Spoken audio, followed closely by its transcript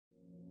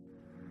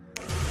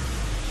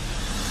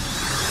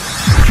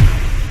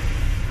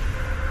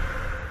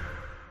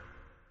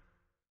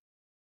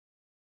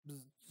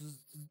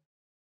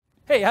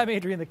Hey, I'm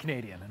Adrian the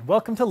Canadian, and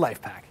welcome to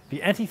Lifepack,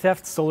 the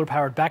anti-theft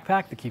solar-powered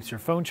backpack that keeps your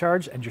phone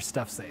charged and your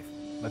stuff safe.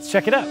 Let's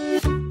check it out.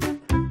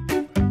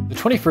 The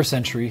 21st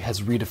century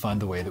has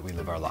redefined the way that we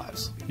live our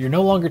lives. You're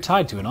no longer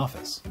tied to an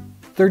office.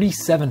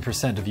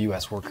 37% of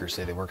US workers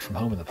say they worked from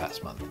home in the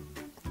past month.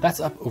 That's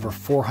up over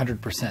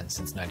 400%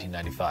 since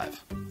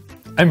 1995.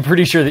 I'm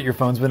pretty sure that your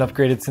phone's been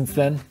upgraded since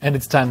then, and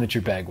it's time that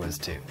your bag was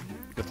too.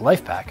 With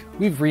Lifepack,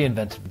 we've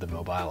reinvented the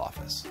mobile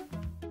office.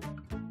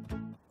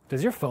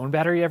 Does your phone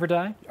battery ever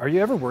die? Are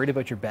you ever worried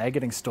about your bag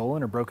getting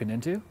stolen or broken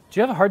into? Do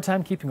you have a hard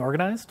time keeping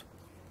organized?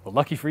 Well,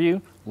 lucky for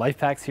you,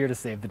 Lifepack's here to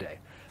save the day.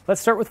 Let's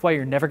start with why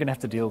you're never going to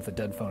have to deal with a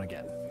dead phone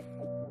again.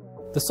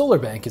 The Solar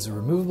Bank is a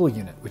removable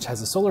unit which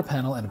has a solar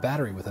panel and a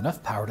battery with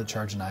enough power to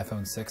charge an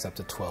iPhone 6 up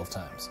to 12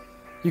 times.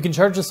 You can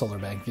charge the Solar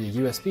Bank via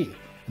USB,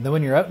 and then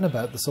when you're out and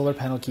about, the solar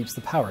panel keeps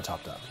the power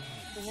topped up.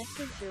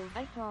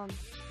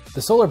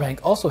 The Solar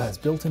Bank also has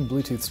built-in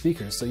Bluetooth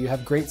speakers, so you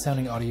have great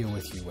sounding audio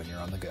with you when you're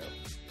on the go.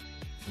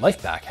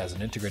 Lifepack has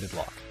an integrated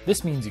lock.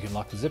 This means you can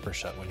lock the zipper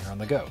shut when you're on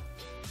the go.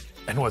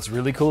 And what's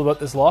really cool about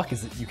this lock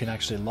is that you can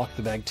actually lock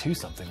the bag to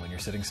something when you're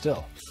sitting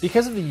still.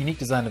 Because of the unique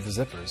design of the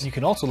zippers, you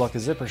can also lock the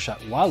zipper shut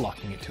while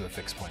locking it to a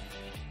fixed point.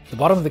 The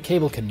bottom of the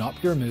cable cannot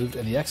be removed,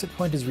 and the exit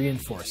point is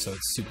reinforced, so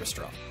it's super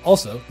strong.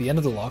 Also, the end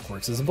of the lock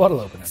works as a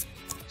bottle opener.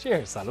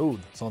 Cheers, salud,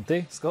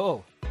 santé,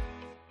 skål.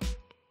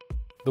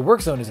 The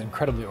work zone is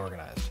incredibly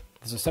organized.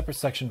 There's a separate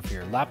section for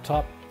your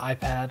laptop,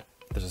 iPad,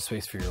 there's a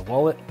space for your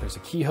wallet, there's a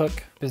key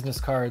hook, business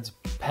cards,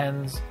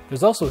 pens.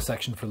 There's also a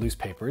section for loose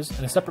papers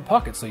and a separate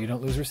pocket so you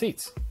don't lose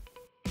receipts.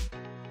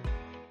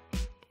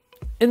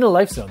 In the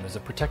Life Zone, there's a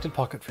protected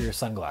pocket for your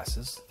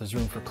sunglasses, there's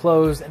room for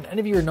clothes and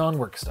any of your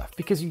non-work stuff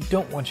because you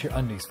don't want your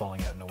undies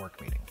falling out in a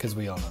work meeting, because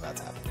we all know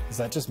that's happened. Is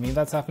that just me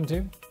that's happened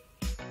too?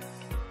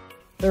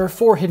 There are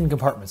 4 hidden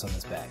compartments on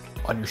this bag.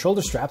 On your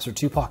shoulder straps are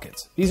 2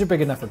 pockets. These are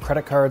big enough for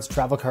credit cards,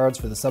 travel cards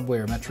for the subway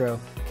or metro,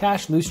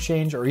 cash, loose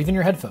change, or even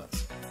your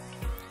headphones.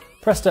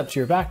 Pressed up to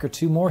your back are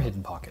 2 more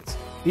hidden pockets.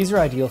 These are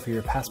ideal for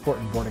your passport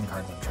and boarding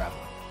cards when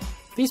traveling.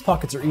 These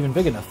pockets are even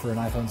big enough for an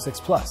iPhone 6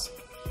 Plus.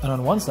 And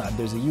on one side,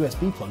 there's a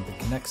USB plug that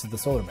connects to the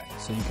solar bank,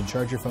 so you can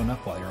charge your phone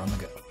up while you're on the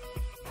go.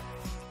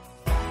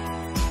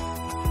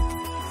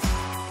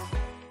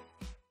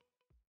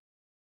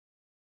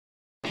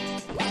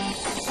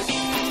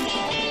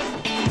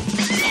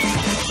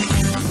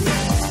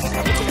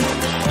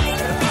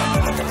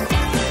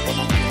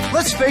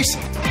 Let's face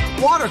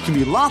it, water can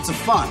be lots of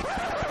fun.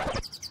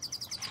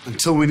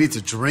 Until we need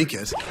to drink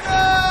it.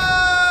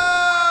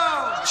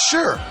 No!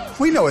 Sure,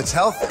 we know it's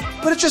healthy,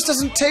 but it just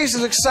doesn't taste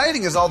as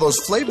exciting as all those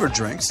flavored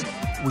drinks,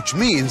 which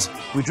means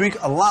we drink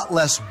a lot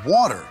less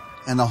water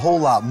and a whole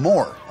lot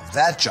more of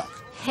that junk.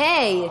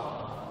 Hey!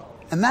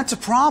 And that's a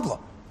problem.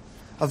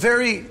 A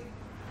very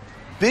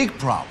big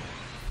problem.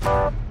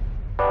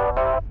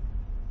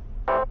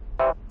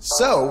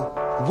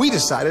 So, we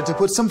decided to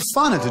put some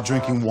fun into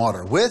drinking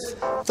water with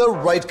the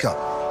Right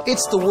Cup.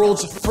 It's the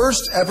world's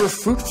first ever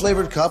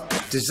fruit-flavored cup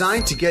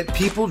designed to get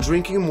people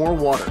drinking more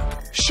water.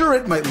 Sure,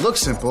 it might look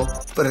simple,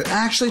 but it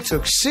actually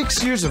took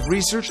 6 years of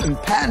research and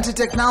patented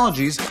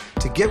technologies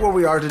to get where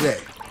we are today.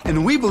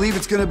 And we believe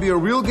it's going to be a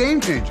real game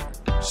changer.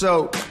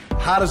 So,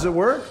 how does it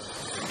work?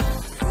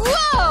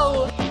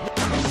 Whoa!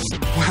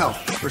 Well,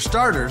 for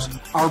starters,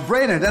 our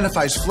brain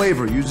identifies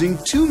flavor using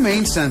 2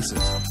 main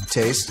senses,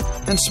 taste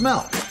and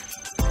smell.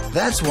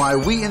 That's why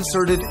we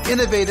inserted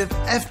innovative,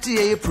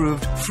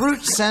 FDA-approved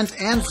fruit scent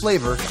and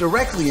flavor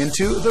directly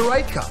into the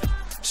Right Cup.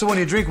 So when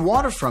you drink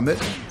water from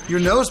it, your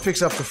nose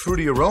picks up the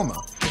fruity aroma,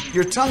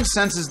 your tongue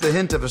senses the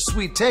hint of a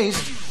sweet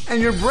taste,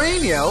 and your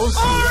brain yells,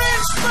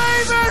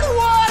 "Orange-flavored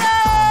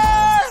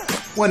water!"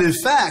 When in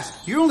fact,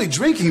 you're only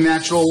drinking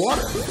natural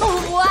water.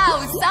 Oh,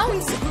 wow,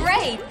 sounds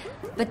great.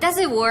 But does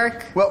it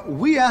work? Well,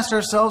 we asked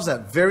ourselves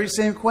that very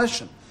same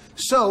question.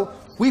 So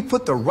we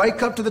put the Right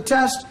Cup to the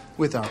test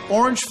with our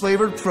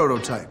orange-flavored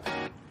prototype.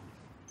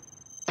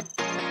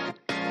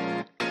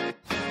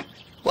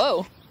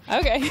 Whoa,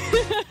 okay.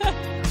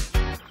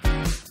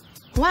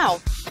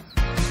 Wow.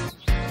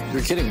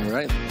 You're kidding me,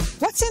 right?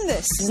 What's in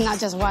this? It's not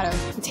just water.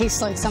 It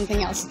tastes like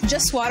something else.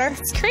 Just water?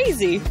 It's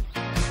crazy.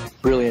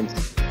 Brilliant.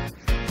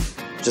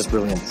 Just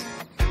brilliant.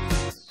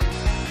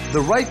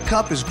 The Right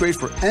Cup is great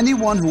for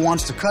anyone who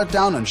wants to cut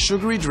down on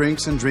sugary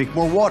drinks and drink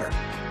more water,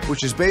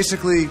 which is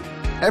basically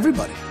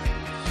everybody.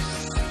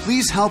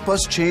 Please help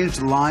us change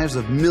the lives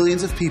of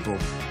millions of people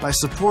by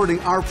supporting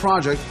our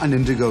project on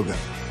Indiegogo.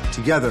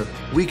 Together,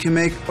 we can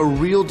make a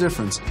real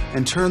difference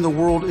and turn the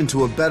world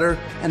into a better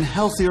and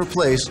healthier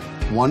place,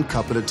 1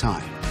 cup at a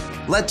time.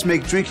 Let's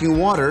make drinking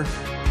water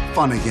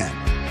fun again.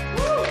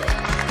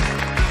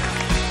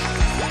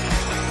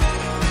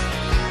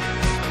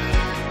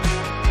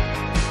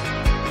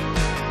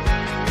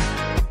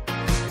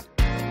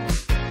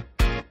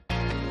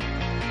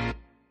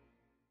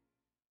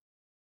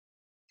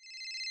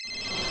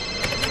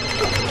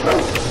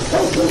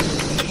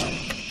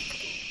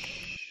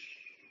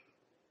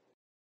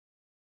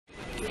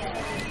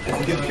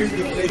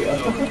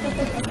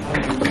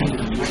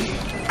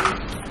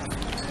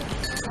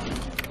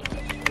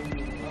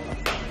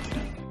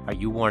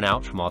 you worn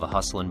out from all the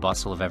hustle and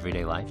bustle of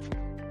everyday life?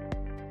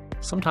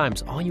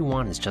 Sometimes all you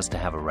want is just to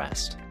have a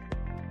rest.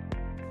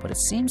 But it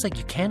seems like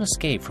you can't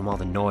escape from all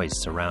the noise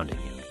surrounding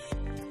you.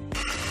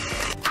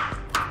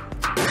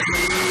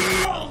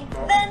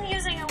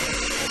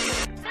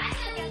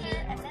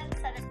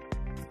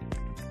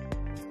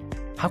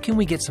 How can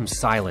we get some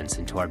silence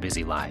into our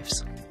busy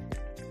lives?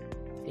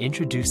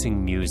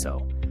 Introducing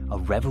Muzo, a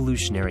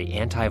revolutionary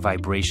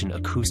anti-vibration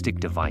acoustic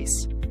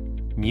device.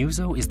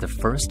 Muzo is the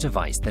first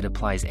device that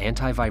applies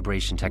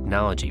anti-vibration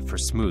technology for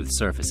smooth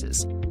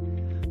surfaces.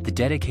 The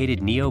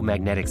dedicated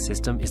neo-magnetic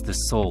system is the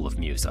soul of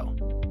Muzo.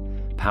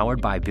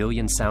 Powered by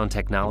billion sound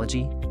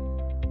technology,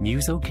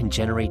 Muzo can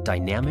generate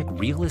dynamic,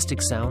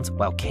 realistic sounds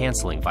while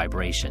canceling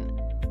vibration.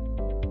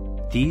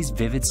 These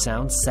vivid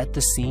sounds set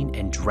the scene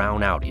and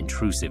drown out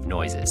intrusive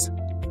noises.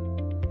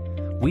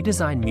 We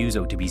designed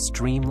Muzo to be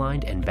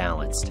streamlined and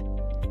balanced.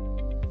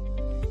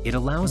 It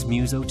allows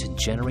Muzo to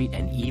generate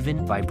an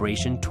even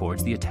vibration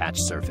towards the attached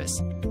surface.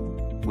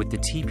 With the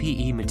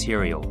TPE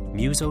material,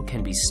 Muzo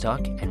can be stuck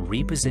and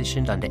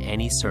repositioned onto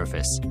any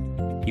surface.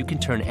 You can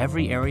turn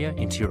every area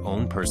into your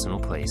own personal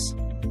place.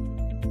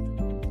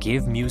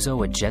 Give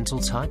Muzo a gentle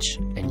touch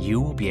and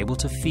you will be able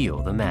to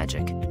feel the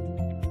magic.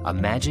 A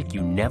magic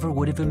you never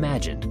would have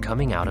imagined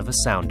coming out of a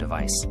sound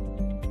device.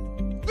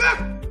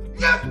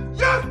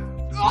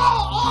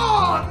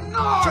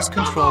 Just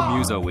control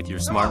Muzo with your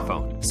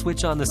smartphone,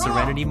 switch on the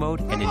Serenity mode,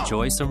 and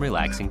enjoy some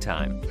relaxing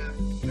time.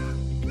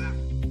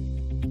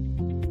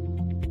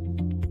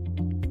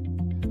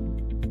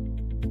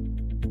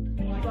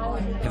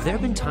 Have there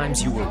been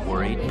times you were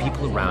worried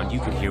people around you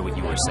could hear what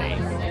you were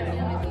saying?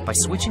 By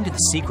switching to the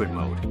secret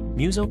mode,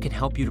 Muzo can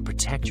help you to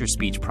protect your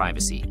speech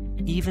privacy.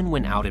 Even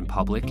when out in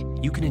public,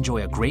 you can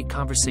enjoy a great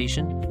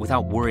conversation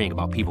without worrying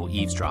about people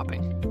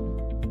eavesdropping.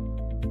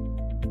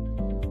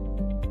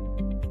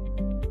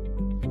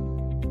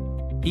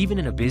 Even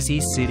in a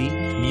busy city,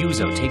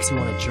 Muzo takes you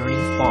on a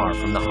journey far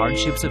from the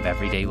hardships of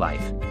everyday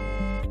life.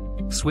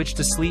 Switch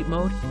to sleep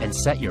mode and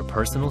set your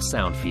personal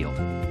sound field.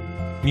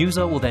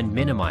 Muzo will then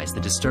minimize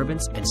the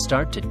disturbance and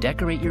start to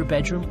decorate your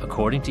bedroom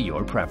according to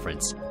your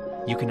preference.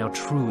 You can now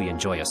truly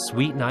enjoy a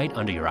sweet night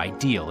under your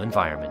ideal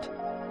environment.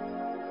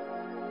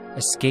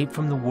 Escape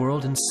from the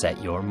world and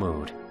set your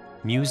mood.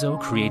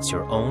 Muzo creates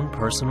your own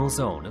personal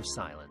zone of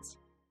silence.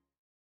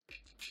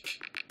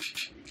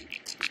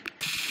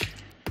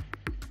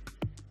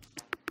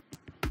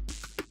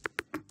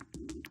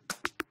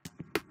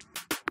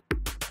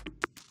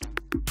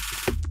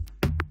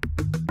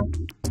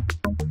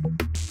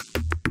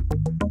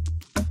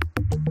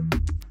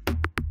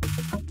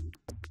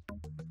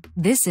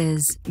 This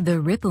is the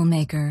Ripple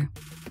Maker.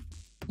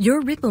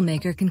 Your Ripple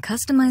Maker can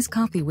customize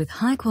copy with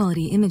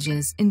high-quality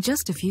images in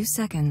just a few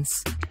seconds.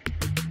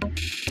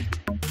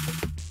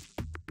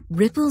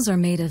 Ripples are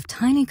made of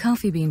tiny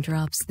coffee bean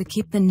drops that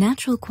keep the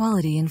natural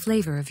quality and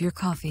flavor of your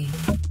coffee.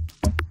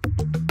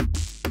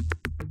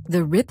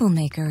 The Ripple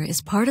Maker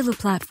is part of a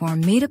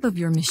platform made up of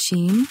your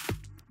machine,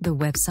 the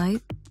website,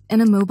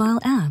 and a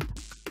mobile app.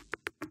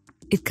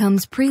 It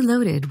comes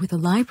preloaded with a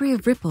library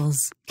of ripples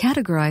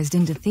categorized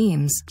into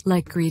themes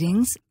like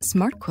greetings,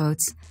 smart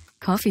quotes,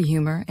 coffee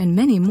humor, and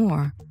many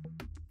more.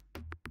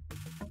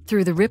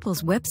 Through the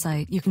Ripples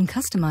website, you can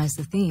customize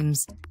the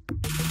themes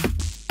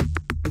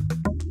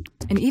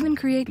and even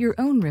create your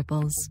own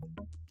ripples.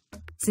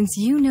 Since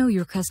you know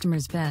your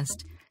customers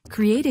best,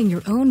 creating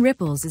your own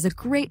ripples is a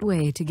great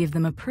way to give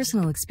them a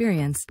personal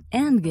experience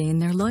and gain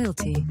their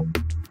loyalty.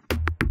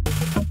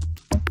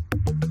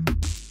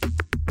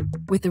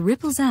 With the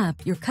Ripples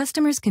app, your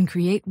customers can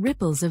create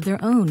ripples of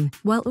their own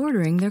while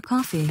ordering their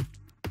coffee.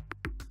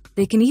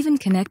 They can even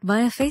connect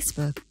via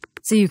Facebook,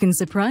 so you can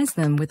surprise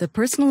them with a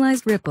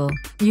personalized ripple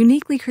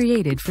uniquely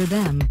created for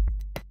them.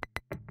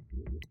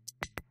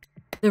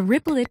 The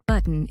Ripple It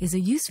button is a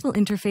useful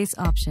interface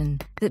option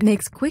that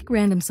makes quick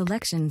random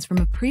selections from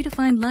a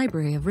predefined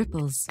library of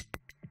ripples.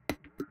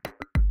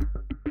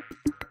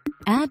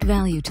 Add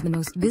value to the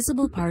most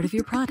visible part of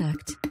your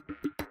product.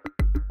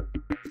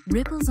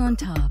 Ripples on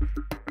top.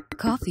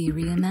 Coffee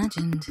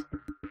reimagined.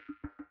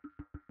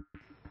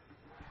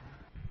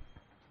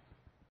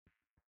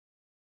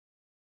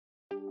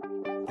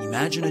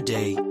 Imagine a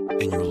day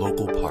in your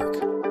local park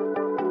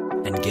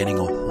and getting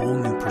a whole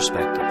new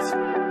perspective.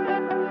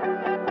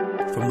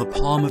 From the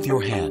palm of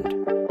your hand,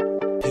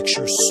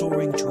 picture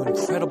soaring to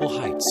incredible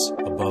heights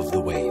above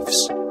the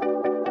waves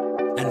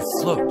and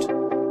float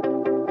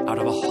out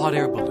of a hot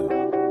air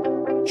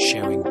balloon,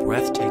 sharing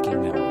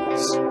breathtaking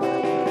memories.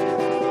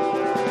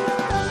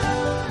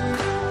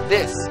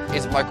 This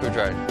is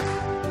Microdrone.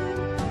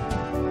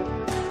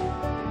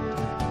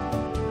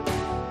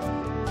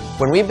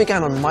 When we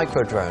began on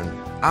Microdrone,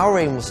 our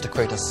aim was to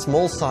create a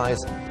small-size,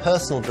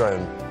 personal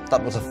drone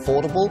that was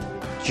affordable,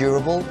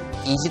 durable,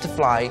 easy to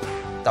fly,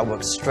 that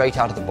works straight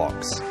out of the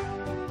box.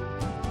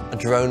 A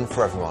drone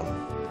for everyone.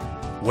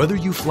 Whether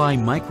you fly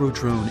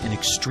Microdrone in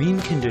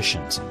extreme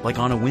conditions, like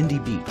on a windy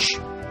beach,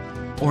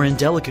 or in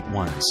delicate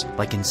ones,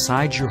 like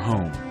inside your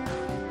home,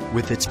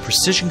 with its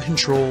precision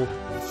control,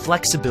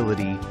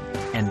 flexibility,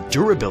 and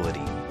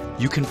durability,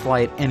 you can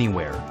fly it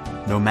anywhere,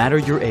 no matter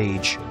your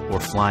age or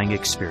flying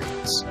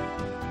experience.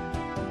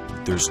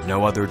 There's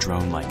no other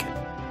drone like it.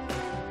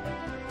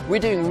 We're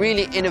doing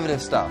really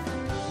innovative stuff.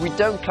 We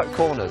don't cut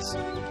corners.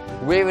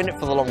 We're in it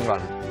for the long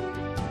run.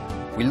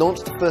 We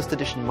launched the first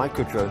edition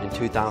micro drone in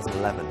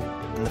 2011,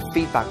 and the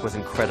feedback was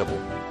incredible.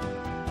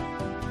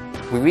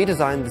 We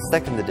redesigned the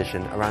second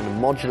edition around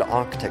a modular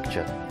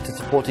architecture to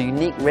support a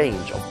unique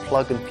range of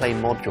plug-and-play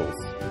modules.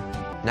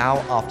 Now,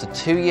 after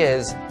 2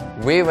 years,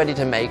 we're ready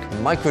to make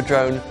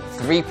Microdrone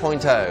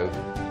 3.0.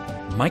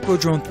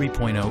 Microdrone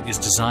 3.0 is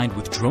designed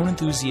with drone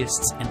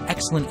enthusiasts and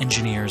excellent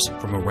engineers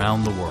from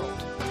around the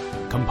world.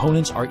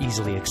 Components are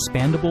easily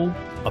expandable,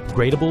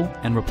 upgradable,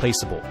 and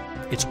replaceable.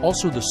 It's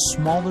also the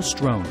smallest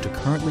drone to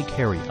currently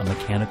carry a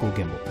mechanical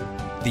gimbal.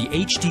 The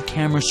HD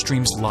camera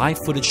streams live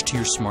footage to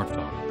your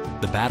smartphone.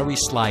 The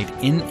batteries slide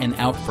in and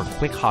out for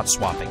quick hot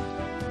swapping.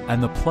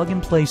 And the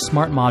plug-and-play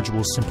smart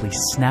modules simply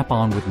snap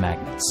on with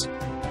magnets.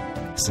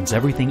 Since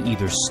everything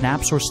either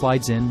snaps or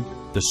slides in,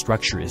 the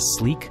structure is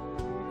sleek,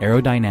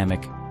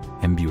 aerodynamic,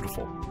 and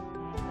beautiful.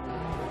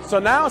 So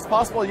now it's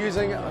possible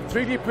using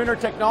 3D printer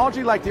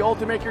technology like the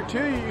Ultimaker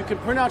 2. You can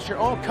print out your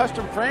own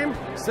custom frame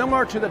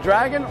similar to the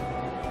Dragon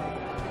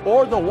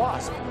or the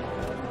Wasp.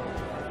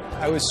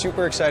 I was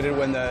super excited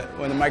when the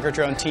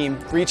Microdrone team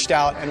reached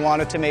out and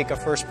wanted to make a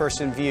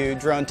first-person view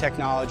drone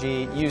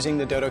technology using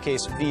the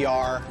DodoCase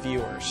VR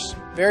viewers.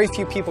 Very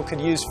few people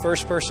could use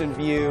first-person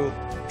view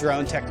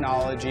drone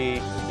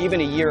technology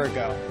even a year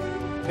ago.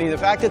 The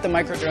fact that the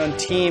Microdrone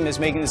team is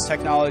making this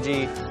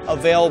technology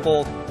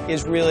available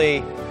is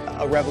really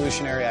a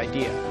revolutionary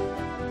idea.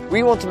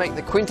 We want to make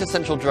the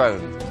quintessential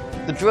drone.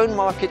 The drone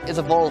market is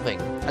evolving,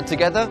 and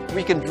together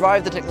we can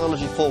drive the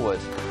technology forward.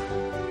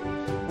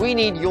 We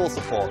need your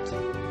support.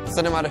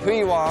 So no matter who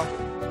you are,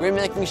 we're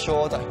making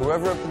sure that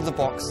whoever opens the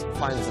box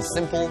finds a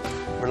simple,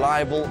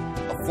 reliable,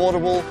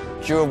 affordable,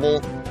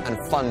 durable, and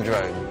fun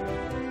drone.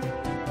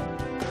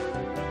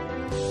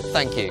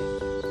 Thank you.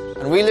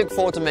 And we look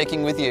forward to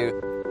making with you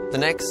the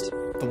next,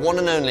 the one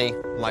and only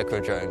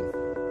Microdrone.